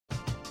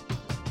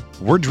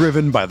We're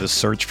driven by the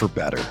search for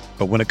better.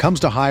 But when it comes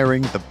to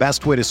hiring, the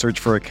best way to search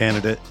for a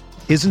candidate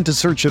isn't to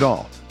search at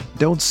all.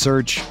 Don't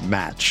search,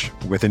 match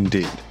with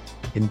Indeed.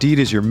 Indeed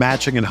is your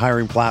matching and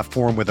hiring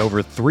platform with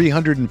over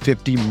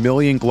 350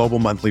 million global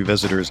monthly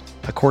visitors,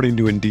 according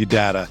to Indeed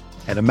data,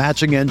 and a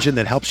matching engine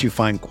that helps you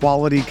find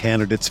quality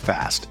candidates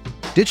fast.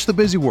 Ditch the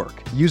busy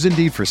work. Use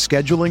Indeed for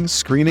scheduling,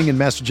 screening, and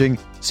messaging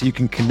so you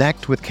can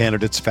connect with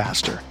candidates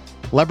faster.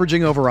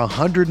 Leveraging over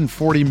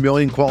 140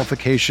 million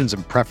qualifications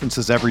and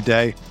preferences every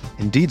day,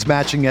 Indeed's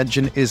matching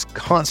engine is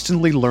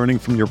constantly learning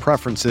from your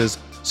preferences,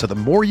 so the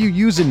more you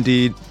use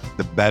Indeed,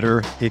 the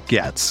better it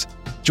gets.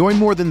 Join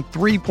more than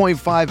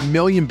 3.5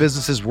 million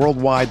businesses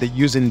worldwide that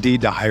use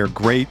Indeed to hire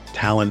great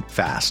talent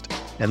fast.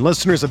 And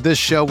listeners of this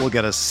show will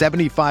get a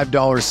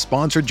 $75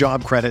 sponsored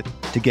job credit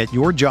to get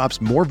your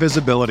jobs more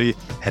visibility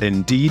at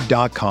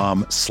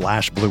Indeed.com/Blue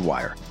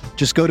Wire.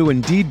 Just go to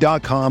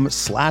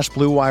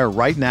Indeed.com/Blue Wire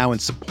right now and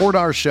support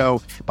our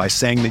show by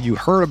saying that you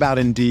heard about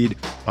Indeed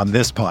on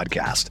this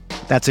podcast.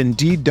 That's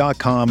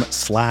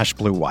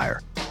Indeed.com/Blue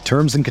Wire.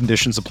 Terms and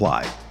conditions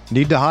apply.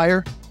 Need to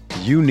hire?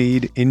 You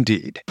need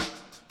Indeed.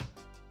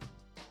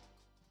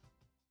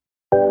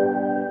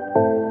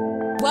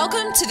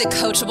 Welcome to the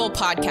Coachable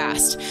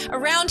Podcast.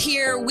 Around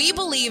here, we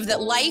believe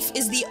that life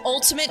is the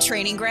ultimate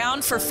training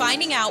ground for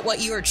finding out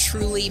what you are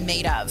truly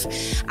made of.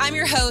 I'm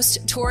your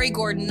host, Tori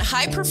Gordon,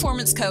 high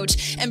performance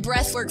coach and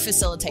breathwork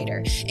facilitator.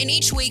 And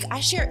each week, I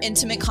share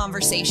intimate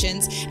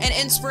conversations and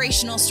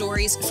inspirational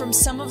stories from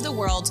some of the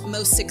world's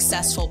most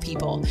successful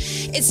people.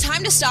 It's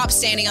time to stop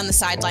standing on the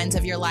sidelines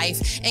of your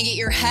life and get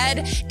your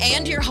head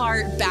and your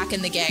heart back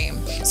in the game.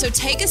 So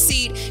take a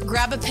seat,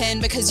 grab a pen,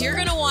 because you're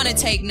going to want to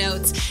take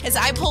notes as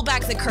I pull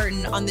back the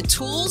curtain on the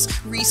tools,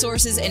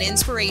 resources, and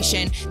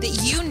inspiration that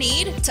you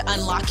need to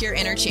unlock your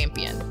inner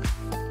champion.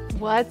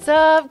 What's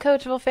up,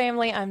 Coachable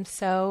family? I'm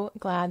so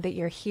glad that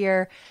you're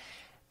here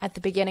at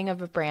the beginning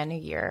of a brand new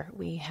year.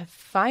 We have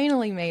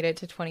finally made it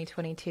to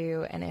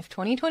 2022, and if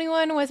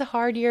 2021 was a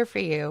hard year for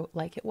you,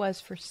 like it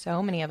was for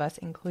so many of us,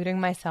 including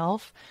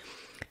myself,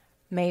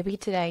 maybe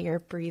today you're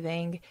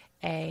breathing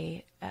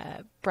a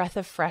breath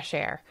of fresh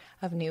air,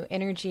 of new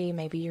energy.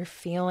 Maybe you're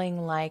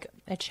feeling like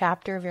a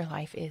chapter of your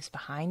life is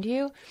behind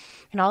you.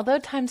 And although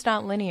time's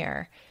not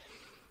linear,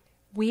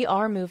 we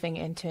are moving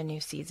into a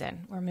new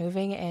season. We're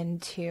moving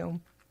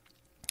into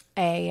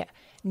a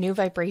new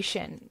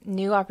vibration,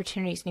 new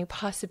opportunities, new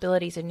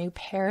possibilities, a new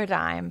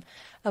paradigm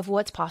of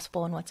what's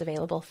possible and what's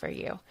available for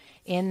you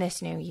in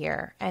this new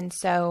year. And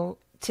so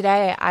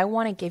today I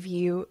want to give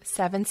you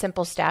 7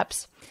 simple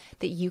steps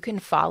that you can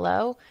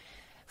follow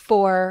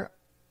for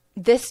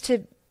this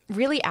to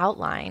really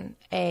outline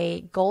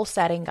a goal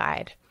setting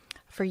guide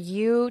for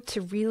you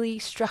to really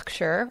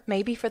structure,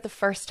 maybe for the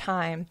first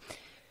time,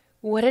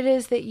 what it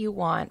is that you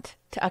want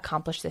to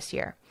accomplish this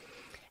year.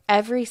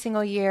 Every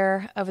single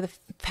year over the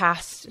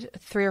past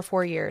 3 or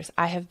 4 years,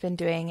 I have been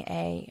doing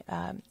a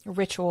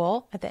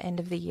ritual at the end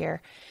of the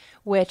year,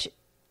 which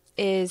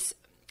is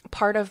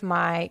part of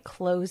my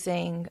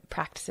closing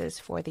practices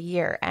for the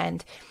year.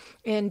 And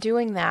in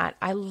doing that,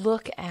 I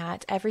look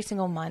at every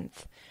single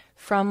month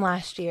from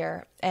last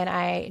year and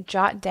I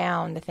jot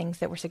down the things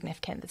that were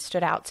significant, that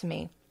stood out to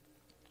me.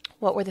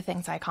 What were the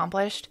things I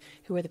accomplished?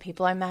 Who were the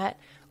people I met?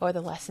 What were the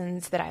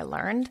lessons that I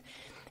learned?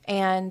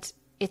 And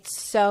it's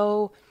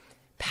so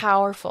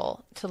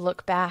powerful to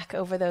look back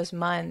over those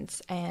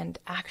months and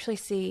actually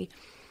see,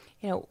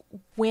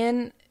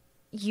 when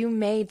you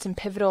made some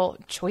pivotal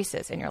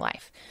choices in your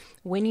life,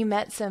 when you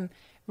met some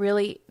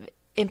really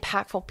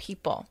impactful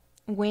people,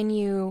 when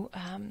you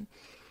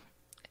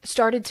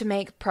started to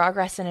make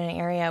progress in an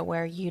area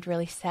where you'd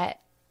really set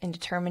and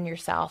determine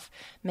yourself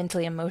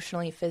mentally,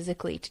 emotionally,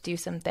 physically to do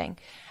something,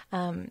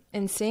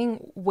 and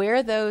seeing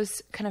where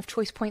those kind of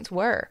choice points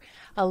were.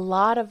 A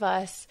lot of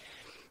us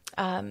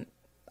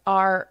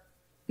are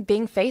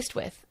being faced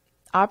with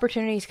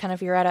opportunities, kind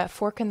of you're at a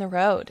fork in the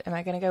road. Am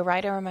I going to go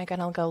right or am I going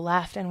to go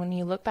left? And when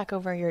you look back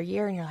over your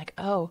year and you're like,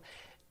 oh,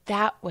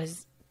 that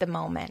was the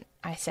moment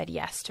I said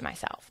yes to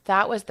myself.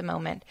 That was the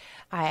moment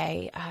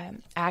I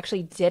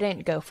actually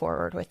didn't go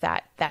forward with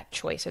that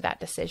choice or that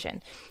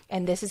decision.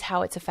 And this is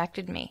how it's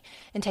affected me.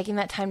 And taking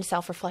that time to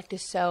self-reflect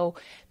is so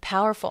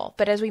powerful.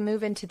 But as we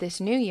move into this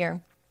new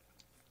year,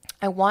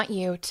 I want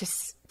you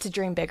to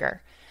dream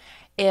bigger.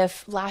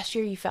 If last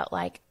year you felt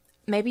like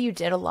maybe you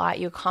did a lot,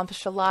 you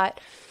accomplished a lot,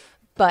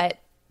 but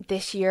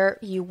this year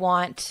you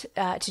want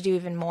to do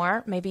even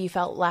more. Maybe you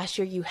felt last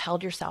year you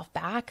held yourself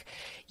back.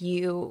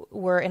 You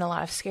were in a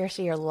lot of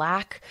scarcity or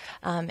lack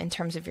in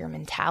terms of your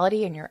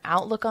mentality and your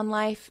outlook on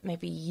life.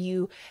 Maybe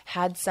you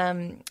had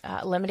some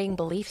limiting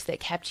beliefs that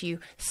kept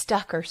you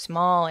stuck or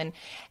small,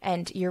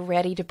 and you're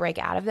ready to break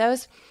out of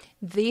those.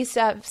 These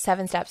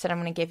 7 steps that I'm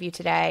going to give you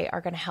today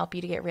are going to help you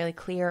to get really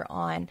clear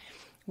on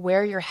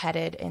where you're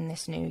headed in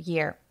this new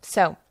year.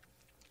 So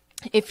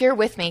If you're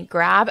with me,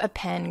 grab a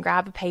pen,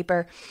 grab a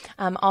paper.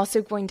 I'm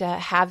also going to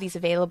have these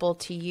available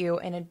to you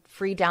in a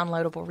free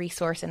downloadable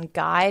resource and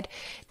guide,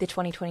 the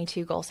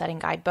 2022 Goal Setting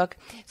Guidebook.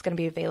 It's going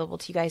to be available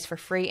to you guys for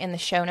free in the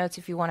show notes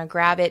if you want to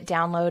grab it,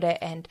 download it,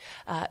 and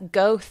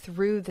go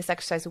through this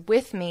exercise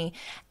with me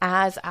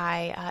as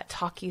I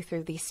talk you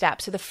through these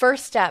steps. So the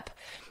first step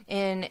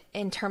in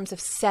terms of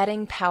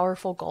setting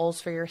powerful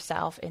goals for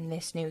yourself in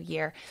this new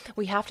year,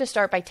 we have to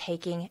start by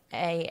taking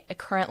a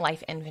current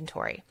life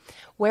inventory.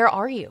 Where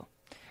are you?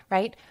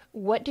 Right?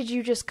 What did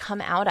you just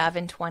come out of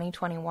in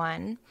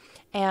 2021?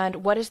 And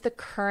what is the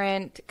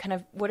current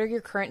what are your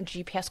current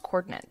GPS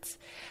coordinates?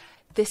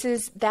 This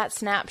is that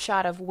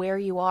snapshot of where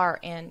you are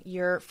in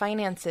your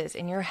finances,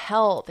 in your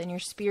health, in your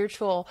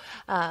spiritual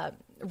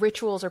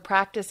rituals or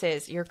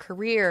practices, your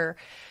career,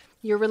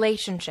 your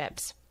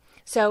relationships.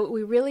 So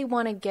we really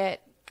want to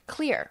get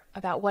clear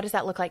about what does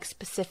that look like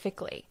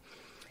specifically.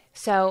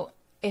 So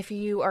if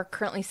you are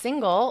currently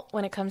single,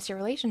 when it comes to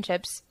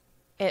relationships,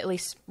 at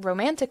least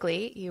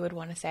romantically, you would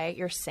want to say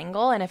you're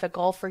single. And if a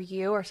goal for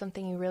you or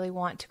something you really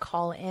want to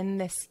call in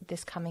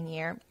this coming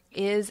year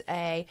is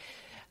a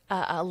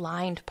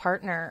aligned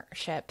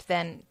partnership,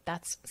 then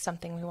that's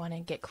something we want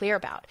to get clear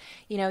about.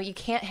 You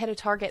can't hit a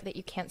target that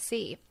you can't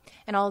see.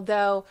 And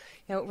although,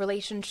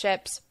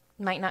 relationships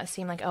might not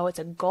seem like, oh, it's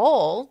a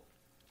goal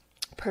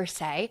per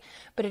se,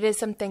 but it is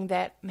something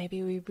that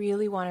maybe we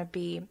really want to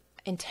be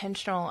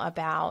intentional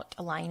about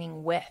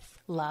aligning with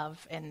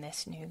love in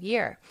this new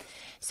year.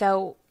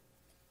 So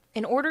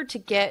in order to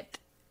get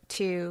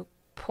to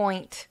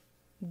point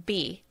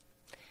B,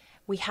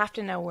 we have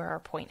to know where our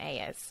point A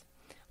is.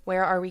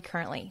 Where are we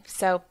currently?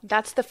 So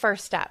that's the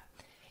first step,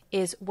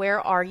 is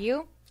where are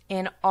you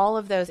in all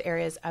of those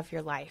areas of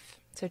your life?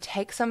 So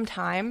take some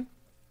time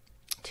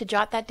to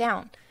jot that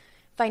down.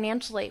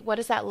 Financially, what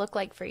does that look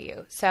like for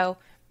you? So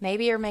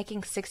maybe you're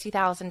making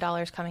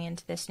 $60,000 coming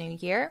into this new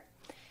year.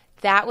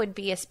 That would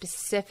be a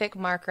specific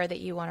marker that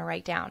you want to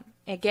write down.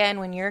 Again,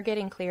 when you're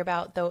getting clear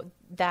about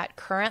that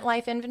current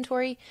life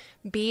inventory,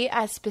 be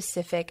as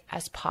specific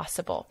as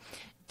possible.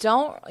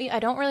 I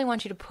don't really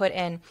want you to put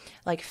in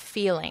like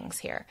feelings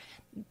here.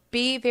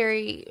 Be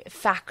very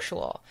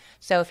factual.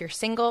 So if you're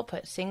single,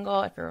 put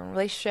single. If you're in a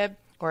relationship,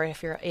 or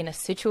if you're in a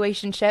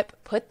situationship,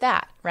 put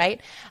that,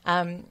 right?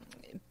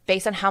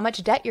 Based on how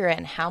much debt you're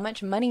in, how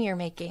much money you're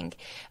making,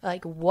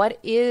 like what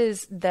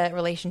is the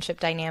relationship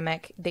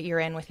dynamic that you're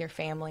in with your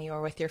family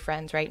or with your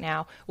friends right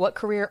now? What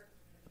career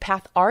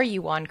path are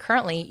you on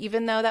currently,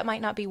 even though that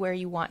might not be where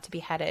you want to be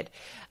headed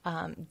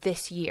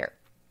this year?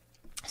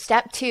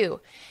 Step 2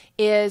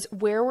 is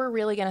where we're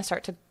really going to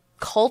start to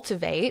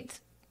cultivate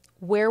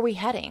where are we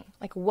heading?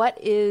 Like what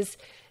is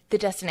the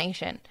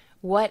destination?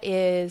 What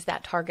is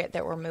that target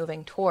that we're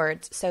moving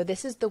towards? So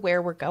this is the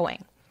where we're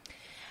going.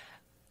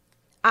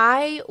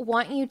 I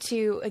want you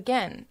to,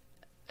 again,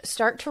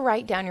 start to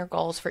write down your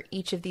goals for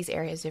each of these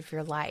areas of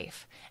your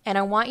life. And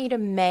I want you to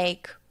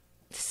make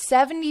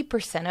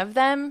 70% of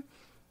them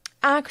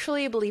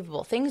actually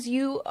believable. Things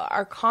you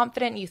are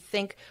confident, you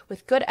think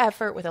with good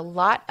effort, with a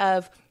lot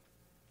of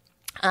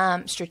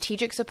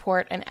strategic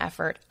support and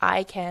effort,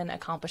 I can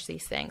accomplish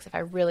these things if I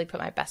really put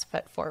my best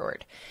foot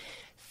forward.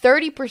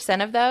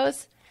 30% of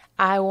those,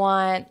 I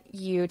want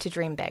you to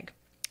dream big,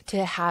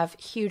 to have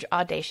huge,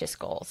 audacious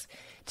goals,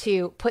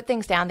 to put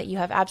things down that you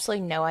have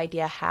absolutely no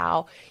idea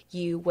how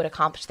you would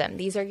accomplish them.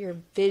 These are your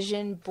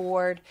vision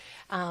board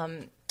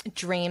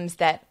dreams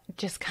that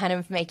just kind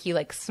of make you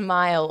like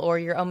smile, or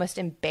you're almost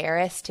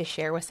embarrassed to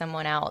share with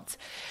someone else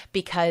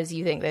because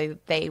you think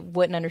they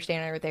wouldn't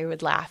understand, or they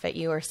would laugh at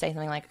you or say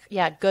something like,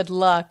 yeah, good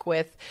luck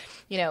with,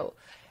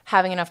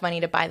 having enough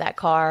money to buy that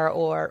car,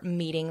 or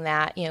meeting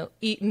that,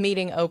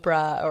 meeting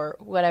Oprah, or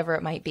whatever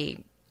it might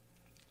be.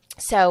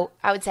 So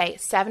I would say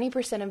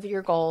 70% of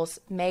your goals,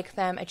 make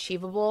them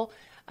achievable,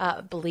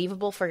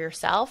 believable for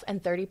yourself,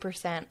 and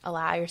 30%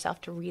 allow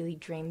yourself to really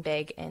dream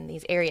big in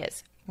these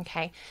areas.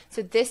 Okay.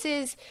 So this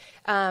is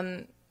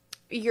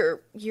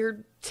your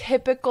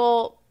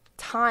typical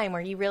time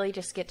where you really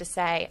just get to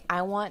say,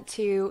 I want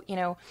to,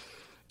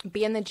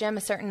 be in the gym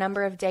a certain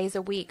number of days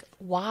a week.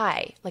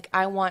 Why? Like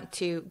I want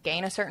to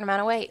gain a certain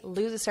amount of weight,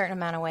 lose a certain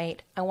amount of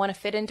weight. I want to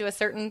fit into a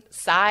certain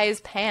size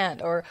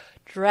pant or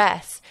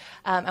dress.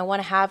 I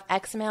want to have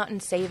X amount in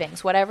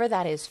savings, whatever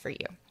that is for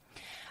you.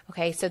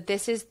 Okay. So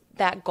this is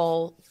that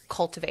goal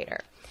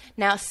cultivator.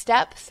 Now,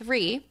 step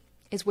 3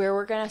 is where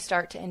we're going to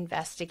start to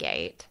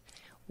investigate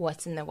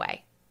what's in the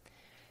way.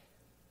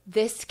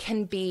 This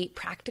can be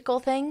practical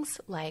things,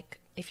 like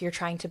if you're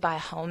trying to buy a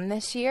home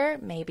this year,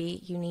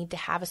 maybe you need to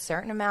have a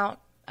certain amount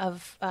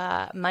of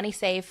money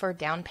saved for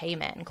down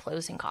payment and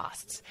closing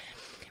costs,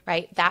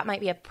 right? That might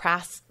be a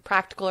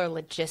practical or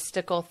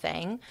logistical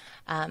thing.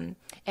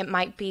 It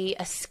might be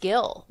a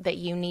skill that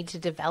you need to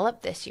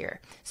develop this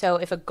year. So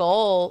if a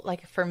goal,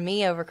 like for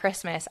me over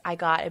Christmas, I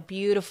got a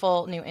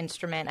beautiful new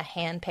instrument, a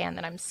hand pan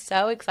that I'm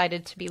so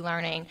excited to be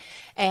learning.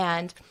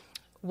 And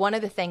one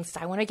of the things is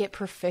I want to get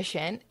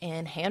proficient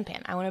in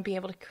handpan. I want to be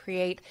able to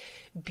create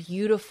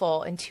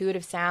beautiful,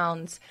 intuitive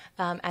sounds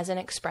as an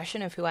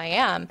expression of who I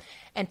am.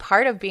 And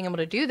part of being able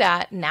to do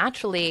that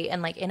naturally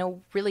and like in a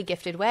really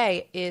gifted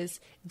way is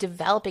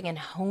developing and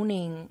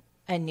honing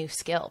a new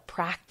skill,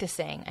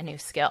 practicing a new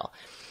skill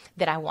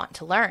that I want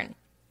to learn.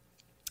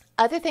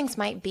 Other things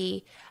might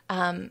be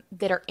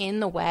that are in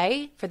the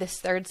way for this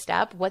third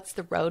step. What's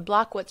the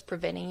roadblock? What's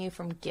preventing you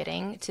from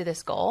getting to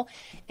this goal?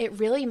 It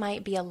really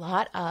might be a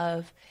lot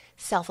of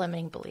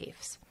self-limiting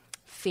beliefs,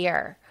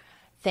 fear,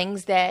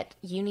 things that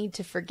you need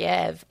to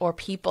forgive or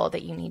people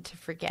that you need to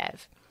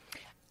forgive,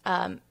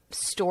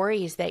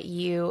 stories that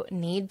you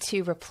need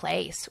to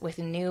replace with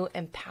new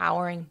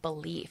empowering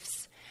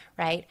beliefs,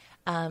 right?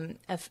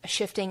 Of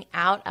shifting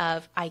out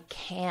of I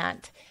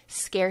can't,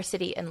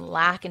 scarcity and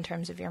lack in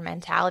terms of your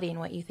mentality and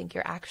what you think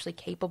you're actually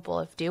capable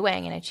of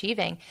doing and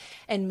achieving,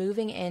 and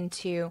moving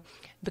into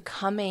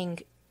becoming,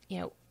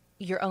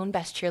 your own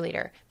best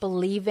cheerleader,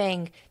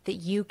 believing that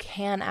you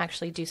can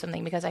actually do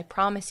something, because I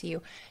promise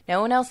you,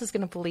 no one else is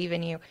going to believe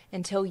in you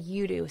until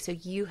you do. So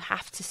you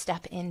have to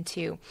step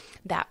into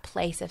that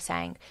place of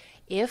saying,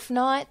 if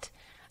not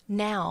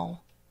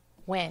now,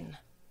 when?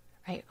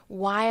 Right?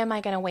 Why am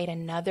I going to wait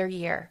another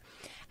year?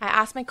 I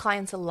ask my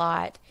clients a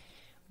lot,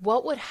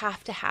 what would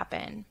have to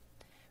happen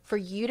for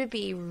you to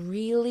be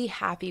really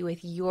happy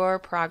with your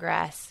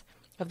progress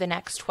of the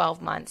next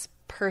 12 months,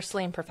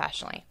 personally and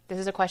professionally? This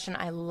is a question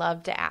I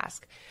love to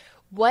ask.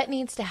 What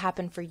needs to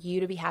happen for you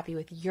to be happy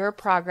with your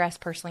progress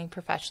personally and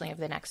professionally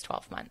over the next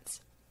 12 months?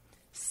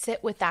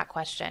 Sit with that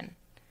question,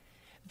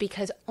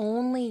 because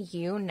only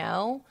you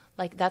know,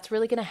 like that's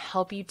really going to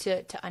help you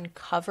to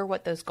uncover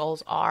what those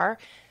goals are,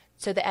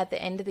 so that at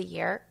the end of the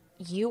year,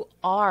 you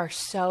are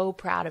so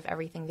proud of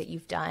everything that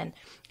you've done.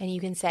 And you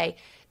can say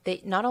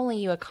that not only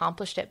you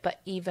accomplished it,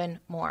 but even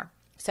more.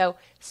 So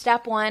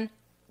step 1,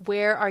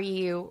 where are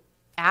you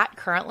at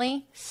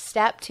currently?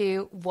 Step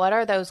 2, what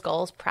are those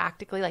goals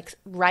practically? Like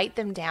write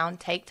them down,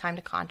 take time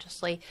to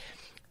consciously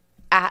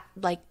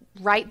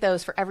write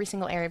those for every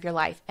single area of your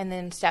life. And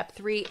then step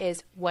 3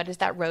 is, what does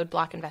that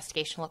roadblock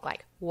investigation look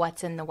like?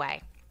 What's in the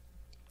way?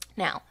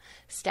 Now,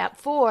 step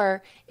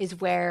 4 is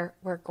where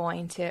we're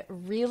going to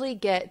really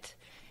get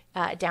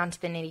down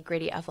to the nitty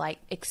gritty of like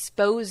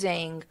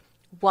exposing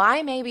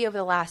why maybe over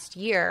the last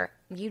year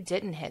you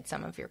didn't hit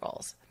some of your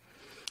goals.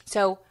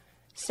 So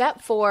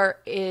step 4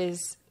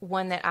 is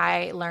one that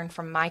I learned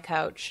from my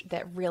coach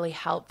that really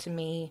helped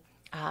me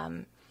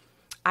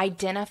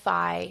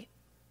identify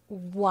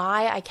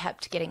why I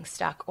kept getting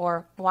stuck,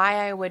 or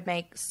why I would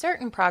make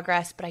certain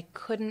progress, but I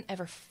couldn't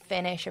ever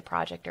finish a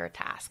project or a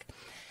task.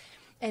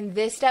 And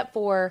this step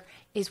 4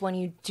 is one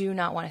you do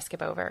not want to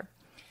skip over.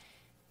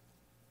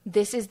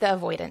 This is the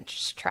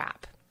avoidance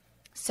trap.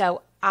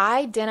 So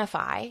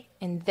identify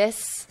in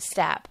this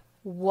step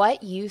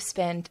what you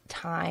spend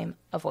time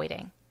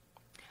avoiding.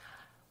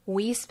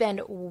 We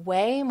spend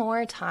way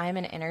more time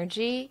and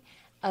energy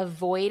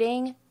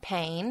avoiding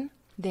pain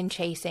than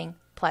chasing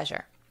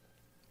pleasure.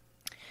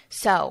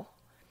 So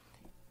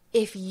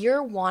if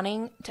you're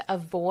wanting to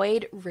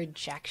avoid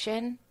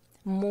rejection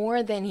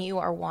more than you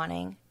are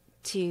wanting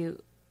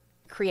to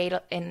create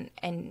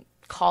and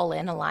call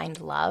in aligned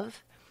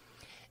love,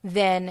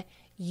 then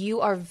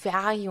you are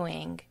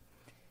valuing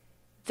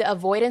the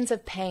avoidance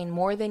of pain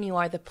more than you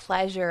are the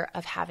pleasure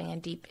of having a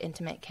deep,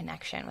 intimate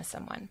connection with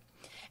someone.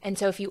 And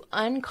so if you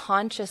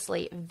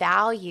unconsciously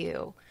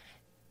value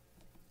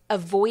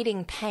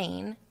avoiding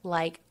pain,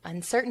 like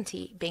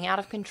uncertainty, being out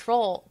of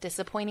control,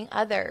 disappointing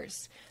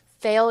others,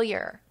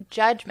 failure,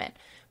 judgment,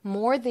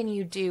 more than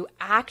you do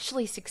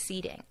actually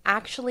succeeding,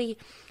 actually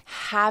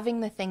having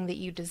the thing that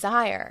you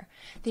desire,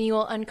 then you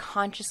will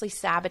unconsciously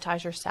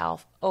sabotage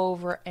yourself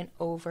over and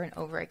over and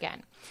over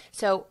again.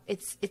 So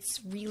it's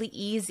really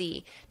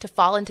easy to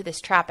fall into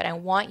this trap, and I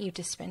want you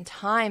to spend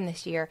time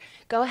this year.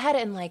 Go ahead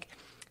and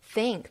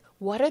think,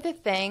 what are the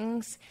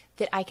things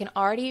that I can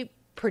already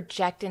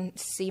project and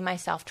see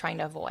myself trying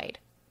to avoid?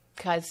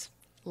 Because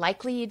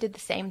likely you did the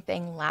same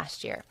thing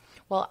last year.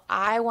 Well,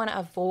 I want to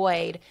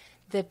avoid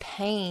the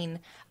pain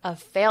of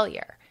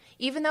failure.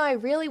 Even though I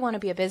really want to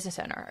be a business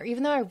owner, or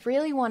even though I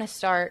really want to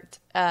start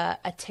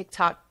a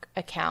TikTok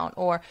account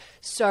or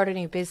start a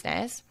new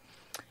business,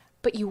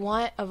 but you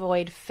want to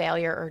avoid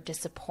failure or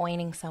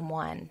disappointing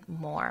someone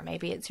more.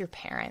 Maybe it's your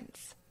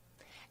parents.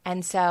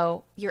 And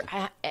so you're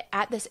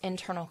at this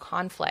internal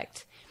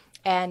conflict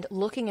and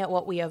looking at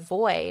what we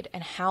avoid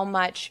and how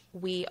much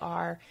we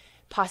are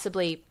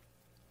possibly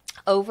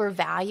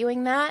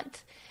overvaluing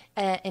that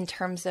in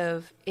terms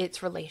of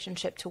its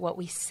relationship to what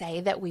we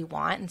say that we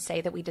want and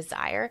say that we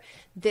desire.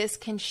 This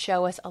can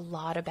show us a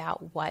lot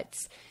about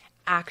what's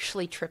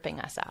actually tripping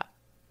us up.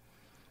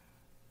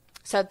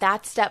 So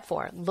that's step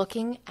 4,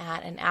 looking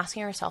at and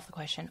asking yourself the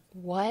question,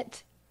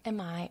 what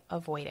am I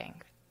avoiding?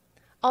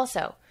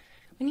 Also,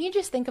 when you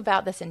just think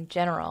about this in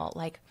general,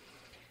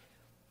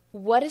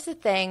 what is the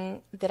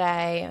thing that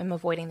I am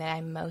avoiding that I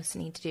most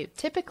need to do?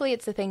 Typically,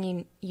 it's the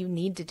thing you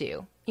need to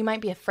do. You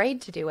might be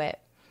afraid to do it,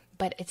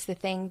 but it's the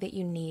thing that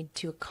you need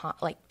to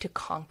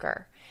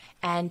conquer.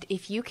 And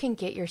if you can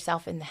get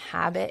yourself in the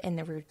habit and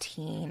the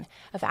routine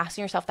of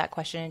asking yourself that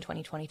question in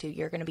 2022,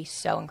 you're going to be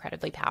so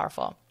incredibly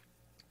powerful.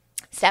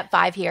 Step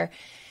 5 here.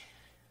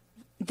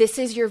 This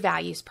is your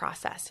values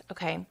process,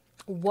 okay?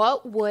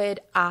 What would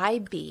I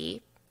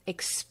be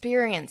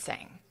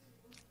experiencing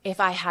if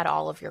I had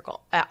all of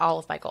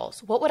my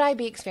goals? What would I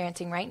be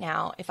experiencing right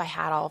now if I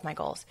had all of my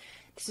goals?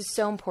 This is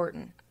so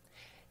important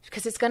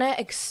because it's going to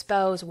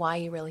expose why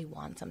you really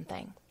want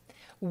something.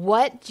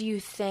 What do you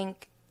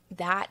think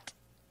that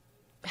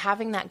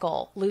having that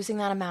goal, losing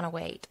that amount of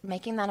weight,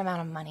 making that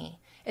amount of money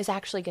is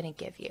actually going to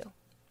give you,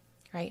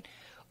 right?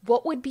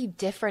 What would be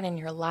different in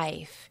your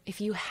life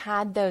if you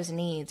had those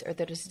needs or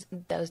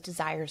those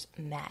desires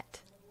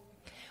met?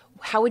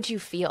 How would you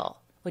feel?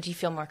 Would you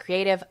feel more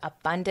creative,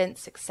 abundant,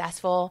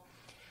 successful?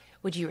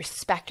 Would you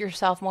respect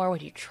yourself more?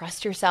 Would you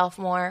trust yourself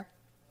more?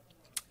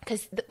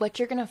 Because what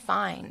you're going to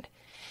find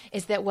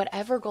is that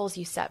whatever goals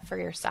you set for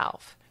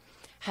yourself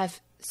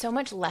have so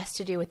much less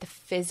to do with the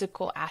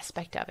physical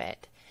aspect of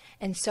it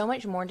and so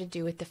much more to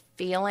do with the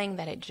feeling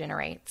that it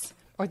generates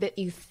or that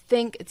you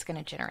think it's going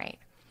to generate.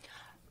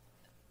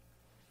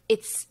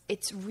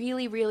 It's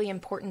really, really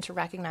important to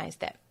recognize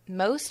that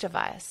most of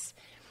us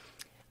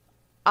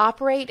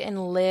operate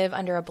and live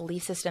under a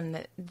belief system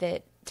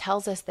that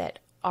tells us that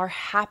our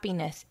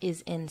happiness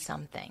is in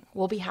something.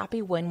 We'll be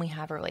happy when we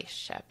have a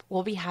relationship.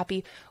 We'll be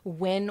happy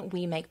when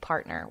we make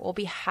partner. We'll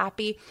be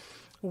happy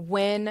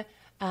when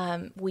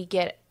we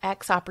get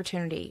X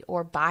opportunity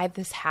or buy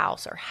this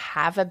house or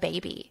have a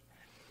baby.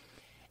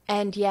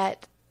 And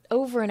yet,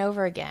 over and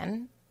over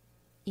again,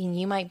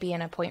 you might be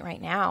in a point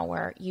right now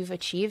where you've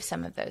achieved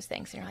some of those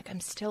things and you're like, I'm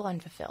still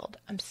unfulfilled.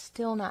 I'm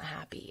still not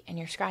happy. And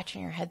you're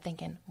scratching your head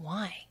thinking,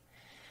 why?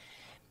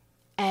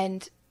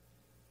 And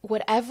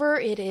whatever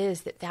it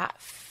is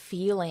that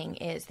feeling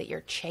is that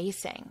you're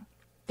chasing,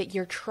 that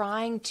you're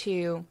trying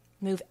to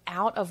move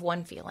out of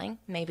one feeling,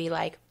 maybe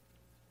like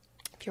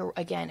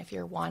if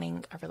you're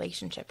wanting a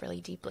relationship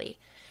really deeply,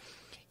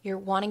 you're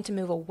wanting to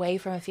move away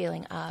from a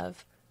feeling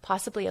of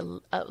possibly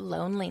a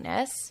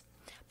loneliness,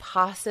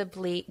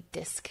 possibly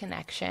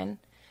disconnection.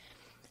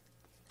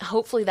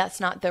 Hopefully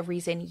that's not the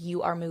reason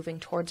you are moving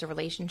towards a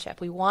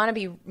relationship. We want to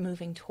be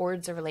moving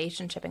towards a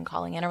relationship and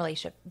calling in a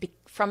relationship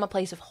from a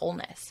place of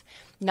wholeness,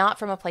 not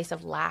from a place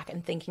of lack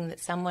and thinking that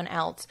someone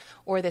else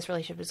or this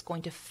relationship is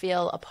going to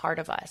fill a part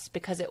of us,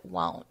 because it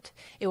won't.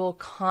 It will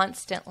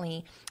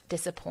constantly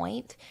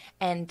disappoint,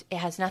 and it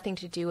has nothing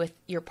to do with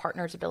your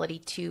partner's ability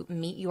to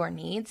meet your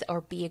needs or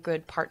be a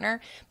good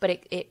partner, but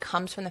it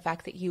comes from the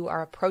fact that you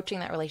are approaching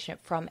that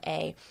relationship from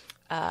a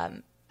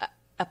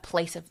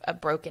place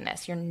of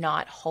brokenness. You're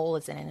not whole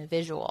as an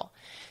individual.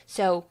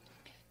 So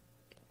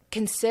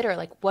consider,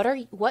 like,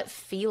 what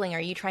feeling are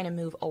you trying to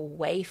move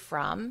away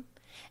from,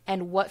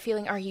 and what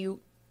feeling are you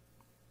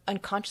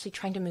unconsciously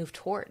trying to move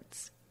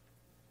towards,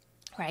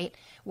 right?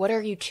 What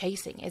are you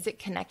chasing? Is it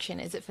connection?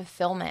 Is it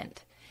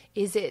fulfillment?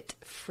 Is it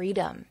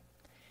freedom?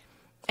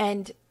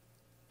 And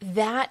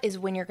that is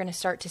when you're going to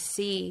start to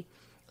see,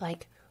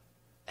 like,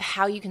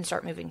 how you can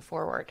start moving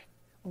forward.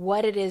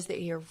 What it is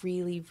that you're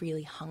really,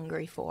 really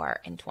hungry for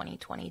in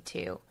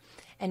 2022.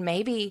 And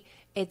maybe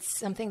it's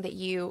something that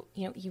you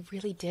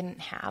really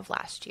didn't have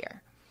last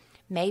year.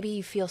 Maybe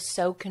you feel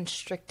so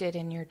constricted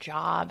in your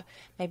job.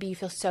 Maybe you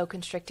feel so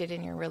constricted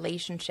in your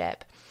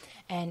relationship,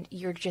 and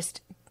you're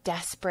just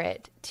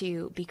desperate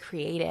to be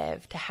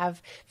creative, to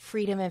have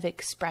freedom of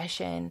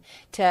expression,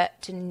 to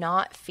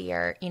not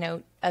fear,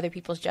 other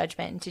people's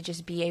judgment, and to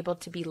just be able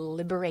to be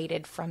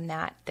liberated from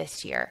that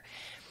this year.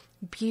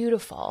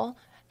 Beautiful.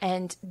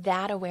 And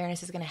that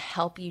awareness is going to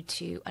help you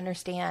to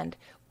understand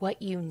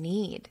what you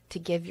need to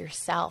give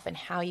yourself and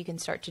how you can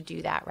start to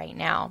do that right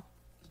now.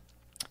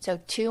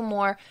 So 2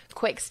 more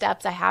quick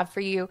steps I have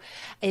for you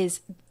is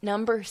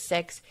number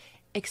 6,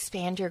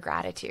 expand your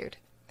gratitude.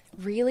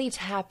 Really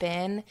tap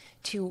in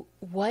to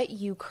what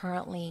you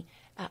currently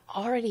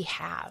already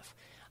have.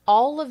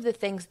 All of the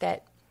things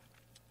that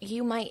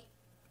you might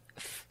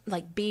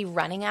be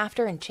running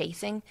after and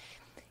chasing.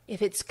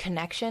 If it's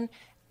connection,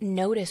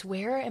 notice,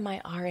 where am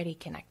I already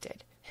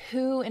connected?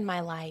 Who in my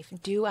life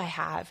do I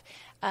have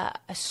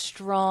a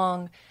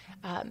strong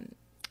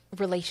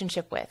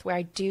relationship with, where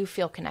I do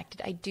feel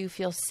connected? I do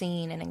feel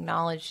seen and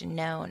acknowledged and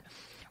known,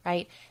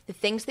 right? The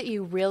things that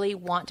you really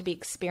want to be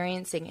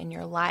experiencing in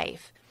your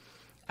life,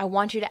 I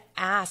want you to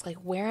ask,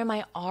 where am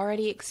I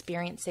already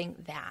experiencing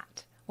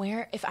that?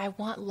 Where, if I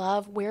want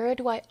love, where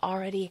do I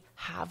already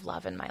have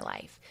love in my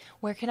life?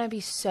 Where can I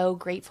be so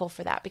grateful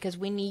for that? Because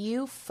when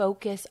you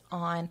focus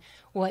on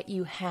what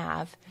you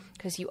have,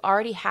 because you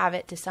already have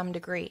it to some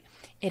degree,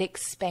 it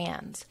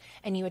expands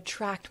and you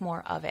attract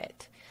more of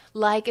it.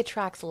 Like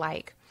attracts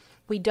like.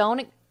 We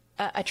don't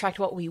attract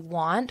what we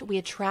want. We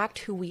attract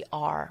who we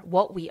are,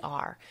 what we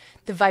are,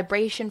 the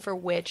vibration for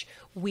which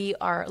we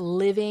are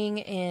living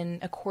in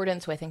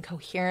accordance with and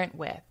coherent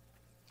with.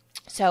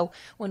 So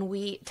when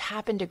we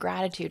tap into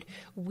gratitude,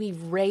 we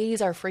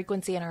raise our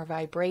frequency and our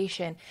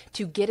vibration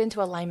to get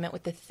into alignment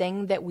with the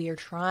thing that we are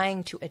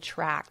trying to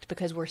attract,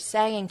 because we're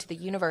saying to the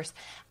universe,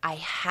 I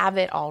have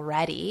it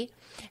already.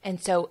 And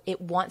so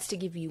it wants to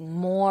give you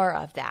more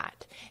of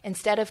that.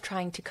 Instead of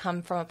trying to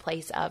come from a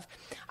place of,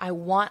 I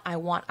want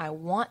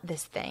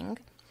this thing,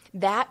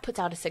 that puts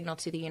out a signal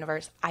to the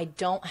universe, I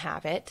don't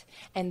have it,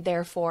 and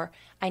therefore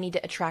I need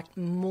to attract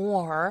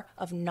more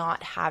of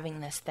not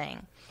having this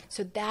thing.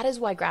 So that is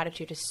why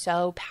gratitude is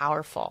so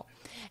powerful.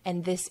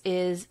 And this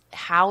is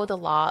how the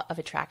law of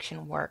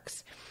attraction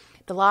works.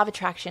 The law of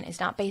attraction is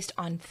not based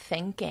on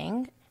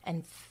thinking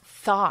and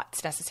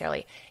thoughts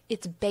necessarily.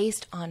 It's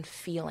based on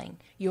feeling,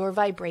 your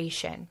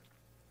vibration.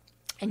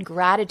 And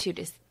gratitude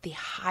is the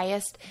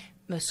highest,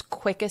 most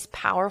quickest,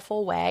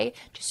 powerful way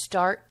to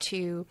start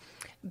to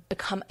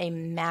become a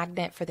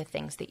magnet for the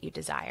things that you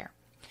desire.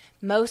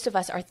 Most of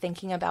us are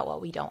thinking about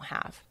what we don't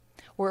have.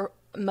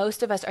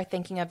 Most of us are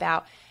thinking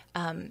about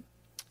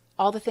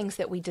all the things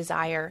that we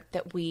desire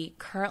that we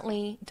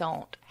currently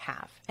don't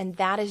have. And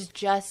that is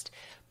just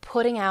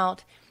putting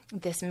out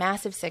this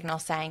massive signal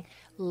saying,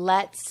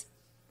 let's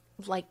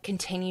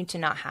continue to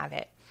not have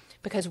it.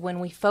 Because when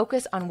we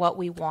focus on what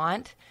we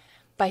want,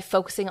 by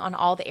focusing on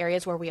all the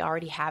areas where we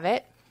already have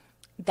it,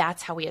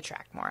 that's how we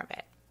attract more of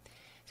it.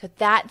 So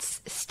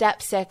that's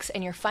step 6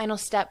 and your final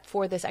step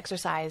for this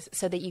exercise,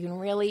 so that you can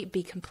really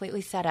be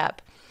completely set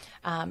up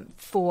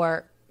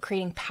for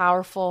creating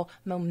powerful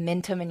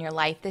momentum in your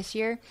life this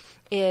year,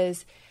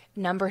 is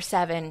number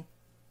 7.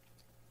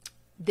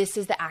 This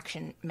is the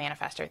action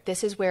manifester.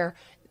 This is where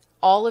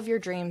all of your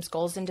dreams,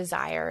 goals, and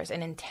desires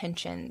and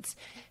intentions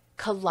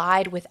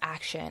collide with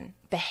action,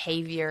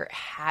 behavior,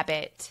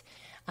 habit,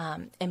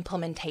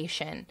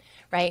 implementation,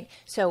 right?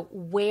 So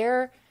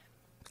where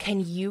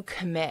can you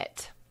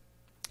commit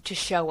to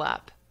show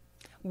up?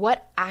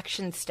 What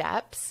action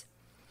steps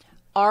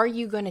are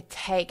you going to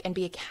take and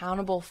be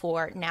accountable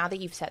for now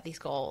that you've set these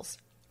goals,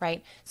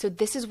 right? So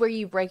this is where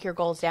you break your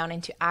goals down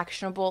into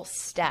actionable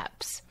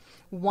steps,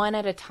 one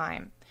at a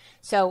time.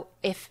 So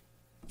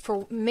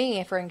for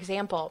me, for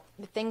example,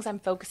 the things I'm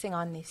focusing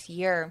on this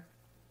year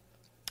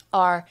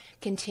are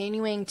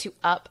continuing to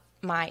up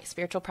my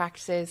spiritual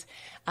practices,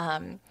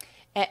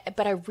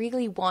 but I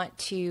really want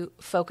to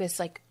focus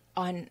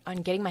on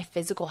getting my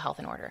physical health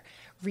in order,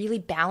 really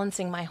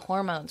balancing my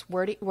hormones,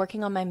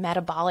 working on my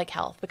metabolic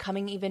health,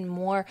 becoming even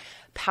more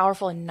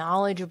powerful and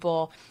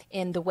knowledgeable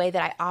in the way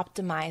that I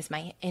optimize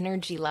my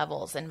energy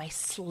levels and my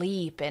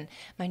sleep and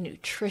my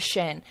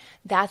nutrition.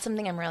 That's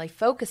something I'm really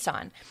focused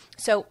on.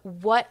 So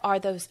what are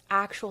those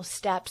actual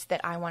steps that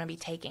I want to be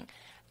taking?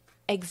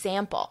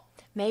 Example,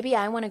 maybe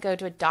I want to go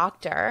to a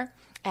doctor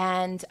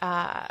and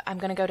I'm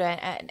going to go to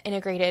an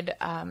integrated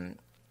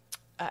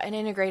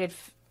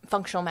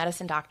functional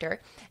medicine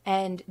doctor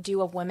and do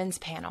a women's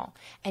panel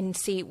and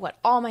see what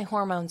all my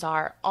hormones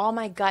are, all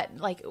my gut,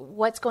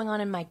 what's going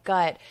on in my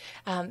gut,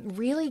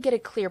 really get a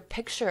clear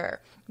picture.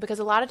 Because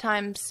a lot of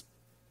times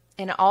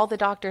in all the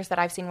doctors that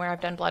I've seen where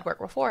I've done blood work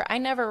before, I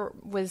never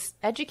was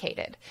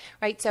educated,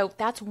 right? So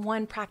that's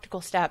one practical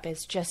step,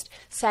 is just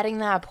setting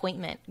that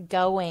appointment,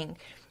 going,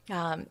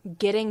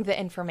 getting the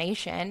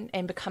information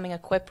and becoming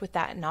equipped with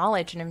that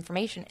knowledge and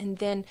information, and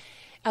then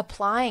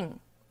applying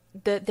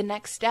the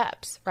next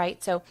steps,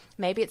 right? So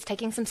maybe it's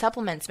taking some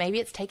supplements, maybe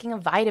it's taking a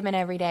vitamin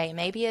every day,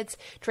 maybe it's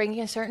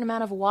drinking a certain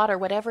amount of water,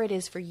 whatever it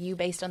is for you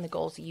based on the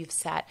goals that you've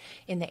set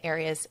in the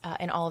areas,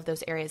 in all of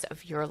those areas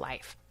of your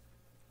life.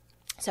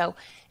 So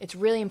it's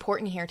really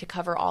important here to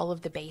cover all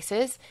of the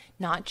bases,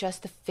 not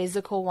just the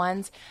physical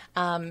ones,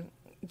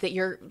 that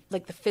you're the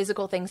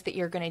physical things that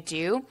you're going to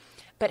do,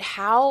 but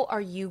how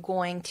are you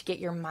going to get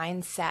your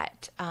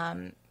mindset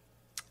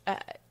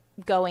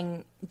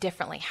going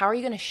differently? How are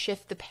you going to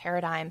shift the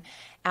paradigm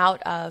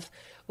out of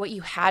what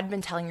you had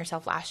been telling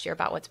yourself last year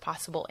about what's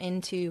possible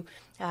into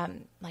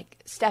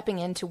stepping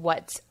into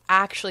what's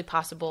actually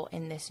possible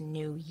in this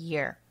new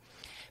year?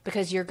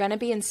 Because you're going to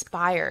be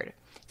inspired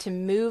to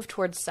move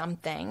towards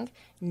something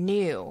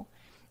new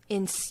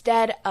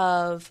instead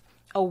of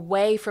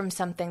away from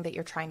something that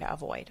you're trying to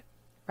avoid,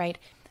 right?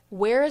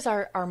 Where is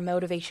our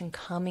motivation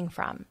coming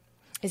from?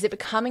 Is it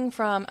coming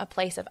from a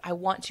place of, I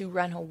want to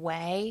run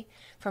away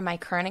from my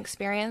current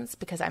experience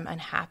because I'm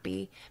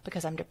unhappy,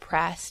 because I'm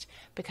depressed,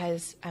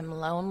 because I'm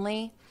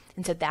lonely?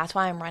 And so that's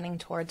why I'm running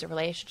towards a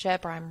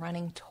relationship, or I'm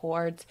running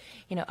towards,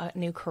 a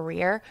new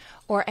career?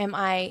 Or am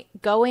I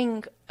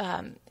going,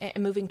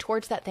 moving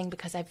towards that thing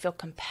because I feel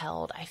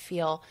compelled, I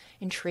feel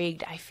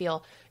intrigued, I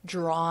feel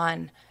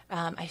drawn,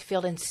 I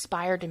feel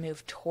inspired to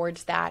move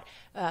towards that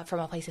from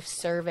a place of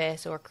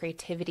service or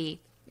creativity,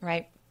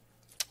 right?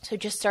 So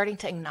just starting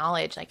to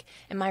acknowledge,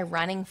 am I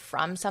running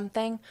from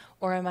something,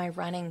 or am I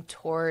running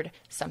toward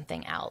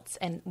something else?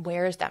 And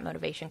where is that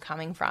motivation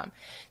coming from?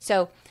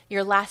 So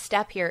your last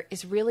step here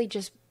is really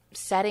just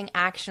setting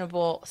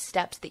actionable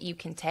steps that you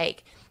can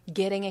take.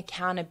 getting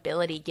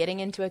accountability, getting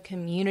into a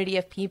community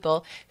of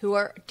people who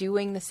are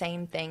doing the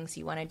same things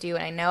you want to do.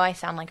 And I know I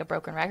sound like a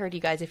broken record, you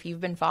guys, if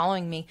you've been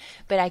following me,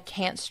 but I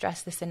can't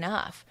stress this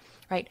enough,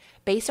 right?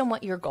 Based on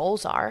what your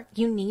goals are,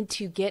 you need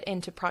to get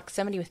into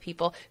proximity with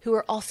people who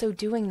are also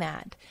doing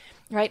that.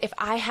 Right? If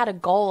I had a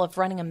goal of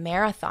running a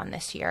marathon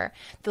this year,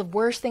 the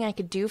worst thing I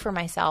could do for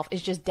myself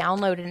is just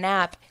download an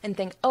app and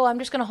think, oh, I'm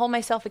just going to hold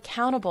myself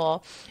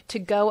accountable to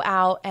go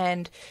out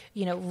and,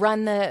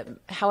 run the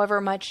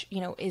however much,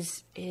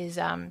 is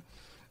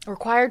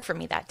required for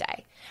me that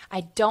day.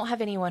 I don't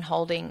have anyone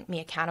holding me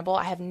accountable.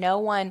 I have no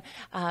one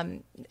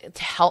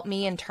to help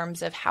me in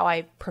terms of how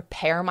I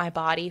prepare my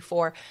body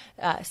for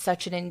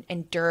such an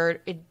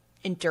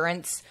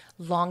endurance,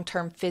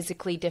 long-term,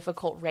 physically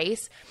difficult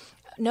race.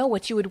 No,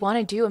 what you would want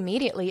to do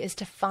immediately is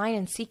to find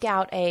and seek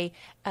out a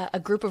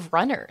group of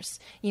runners,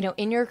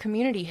 in your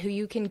community who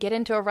you can get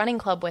into a running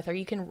club with, or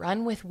you can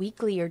run with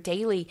weekly or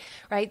daily,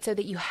 right? So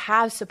that you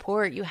have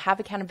support, you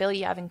have accountability,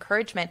 you have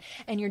encouragement,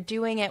 and you're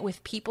doing it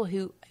with people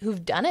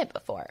who've done it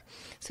before.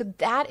 So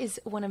that is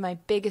one of my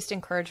biggest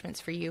encouragements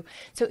for you.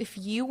 So if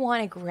you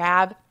want to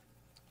grab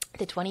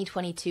the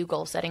 2022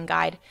 goal setting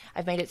guide,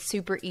 I've made it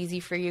super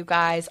easy for you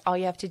guys. All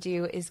you have to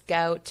do is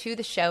go to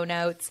the show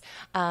notes,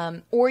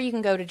 or you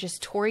can go to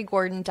just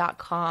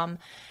torigordon.com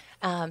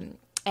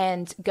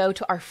and go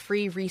to our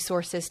free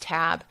resources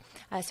tab.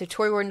 So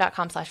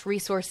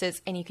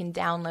torigordon.com/resources, and you can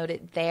download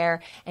it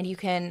there, and you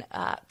can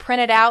print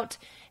it out,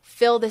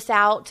 fill this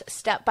out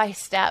step by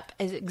step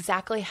is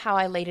exactly how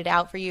I laid it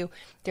out for you.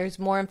 There's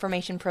more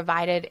information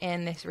provided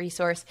in this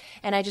resource,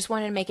 and I just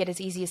wanted to make it as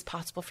easy as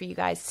possible for you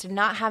guys to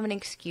not have an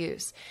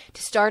excuse,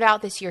 to start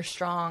out this year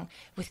strong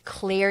with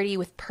clarity,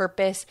 with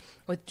purpose,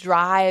 with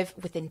drive,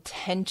 with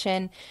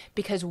intention,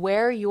 because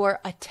where your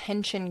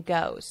attention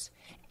goes,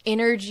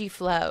 energy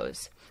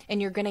flows,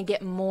 and you're going to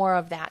get more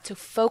of that. So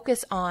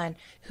focus on,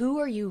 who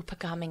are you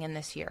becoming in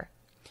this year?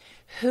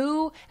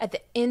 Who at the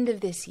end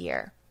of this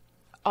year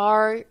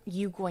are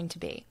you going to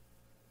be?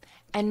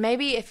 And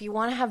maybe if you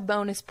want to have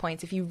bonus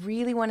points, if you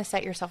really want to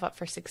set yourself up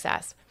for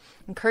success,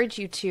 I encourage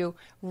you to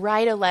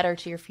write a letter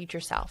to your future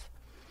self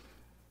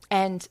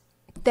and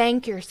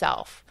thank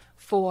yourself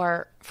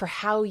for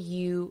how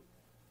you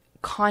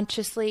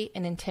consciously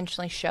and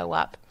intentionally show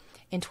up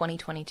in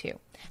 2022,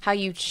 how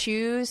you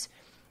choose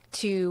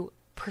to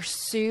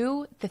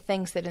pursue the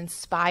things that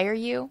inspire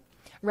you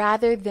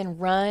rather than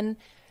run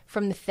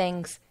from the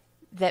things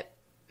that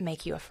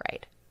make you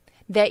afraid,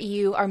 that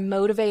you are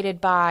motivated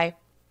by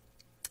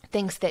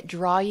things that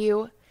draw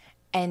you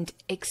and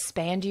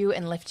expand you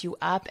and lift you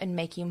up and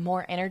make you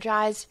more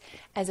energized,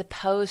 as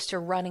opposed to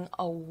running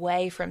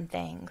away from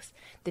things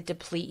that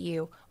deplete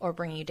you or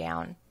bring you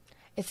down.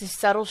 It's a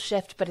subtle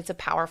shift, but it's a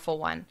powerful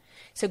one.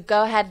 So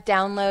go ahead,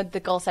 download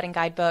the Goal Setting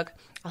Guidebook.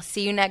 I'll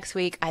see you next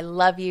week. I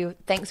love you.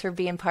 Thanks for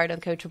being part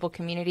of the Coachable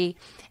community,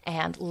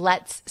 and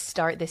let's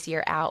start this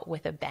year out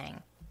with a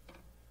bang.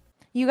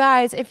 You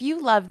guys, if you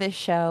love this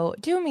show,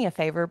 do me a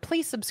favor,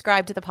 please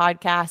subscribe to the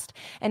podcast.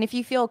 And if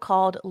you feel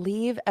called,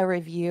 leave a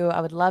review.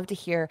 I would love to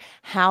hear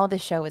how the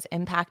show is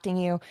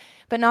impacting you.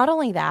 But not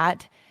only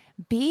that,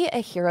 be a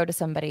hero to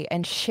somebody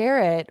and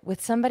share it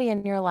with somebody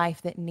in your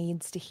life that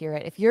needs to hear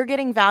it. If you're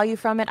getting value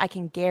from it, I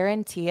can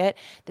guarantee it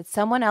that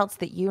someone else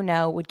that you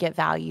know would get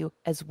value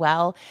as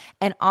well.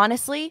 And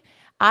honestly,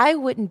 I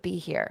wouldn't be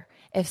here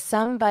if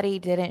somebody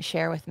didn't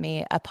share with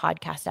me a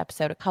podcast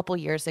episode a couple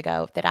years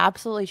ago that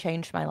absolutely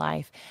changed my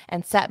life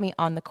and set me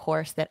on the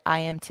course that I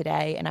am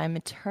today. And I'm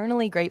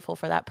eternally grateful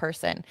for that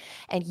person.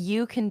 And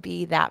you can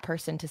be that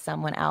person to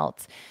someone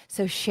else.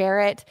 So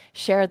share it,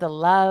 share the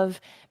love,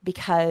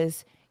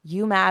 because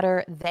you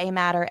matter, they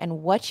matter,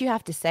 and what you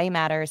have to say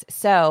matters.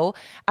 So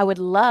I would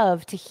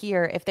love to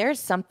hear if there's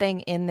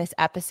something in this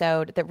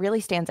episode that really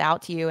stands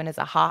out to you and is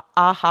a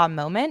aha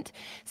moment.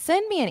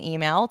 Send me an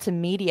email to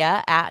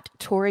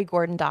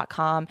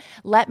media@torigordon.com.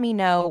 Let me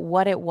know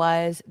what it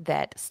was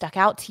that stuck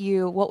out to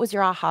you. What was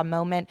your aha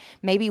moment?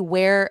 Maybe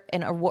where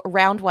and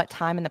around what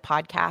time in the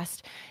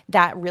podcast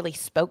that really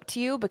spoke to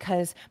you,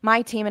 because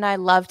my team and I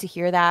love to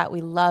hear that. We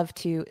love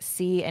to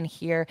see and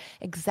hear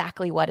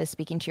exactly what is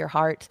speaking to your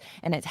heart,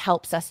 and it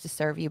helps us to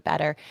serve you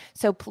better.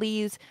 So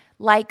please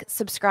like,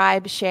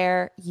 subscribe,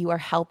 share. You are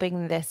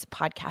helping this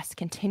podcast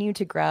continue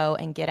to grow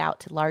and get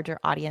out to larger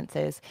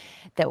audiences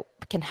that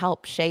can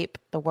help shape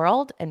the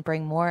world and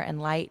bring more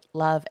and light,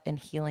 love, and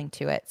healing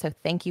to it. So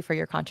thank you for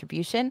your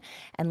contribution,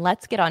 and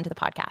let's get on to the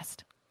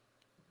podcast.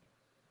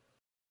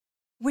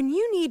 When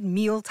you need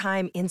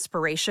mealtime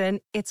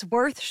inspiration, it's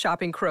worth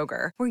shopping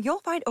Kroger, where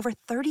you'll find over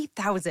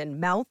 30,000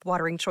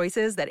 mouth-watering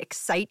choices that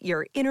excite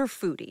your inner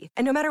foodie.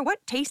 And no matter what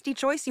tasty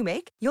choice you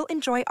make, you'll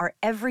enjoy our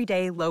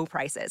everyday low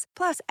prices,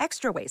 plus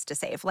extra ways to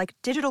save, like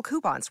digital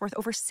coupons worth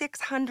over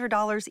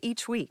 $600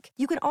 each week.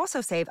 You can also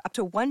save up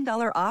to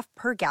 $1 off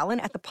per gallon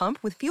at the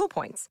pump with fuel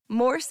points.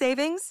 More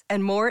savings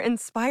and more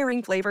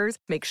inspiring flavors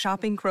make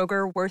shopping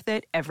Kroger worth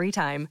it every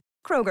time.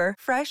 Kroger,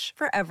 fresh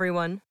for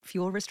everyone.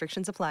 Fuel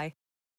restrictions apply.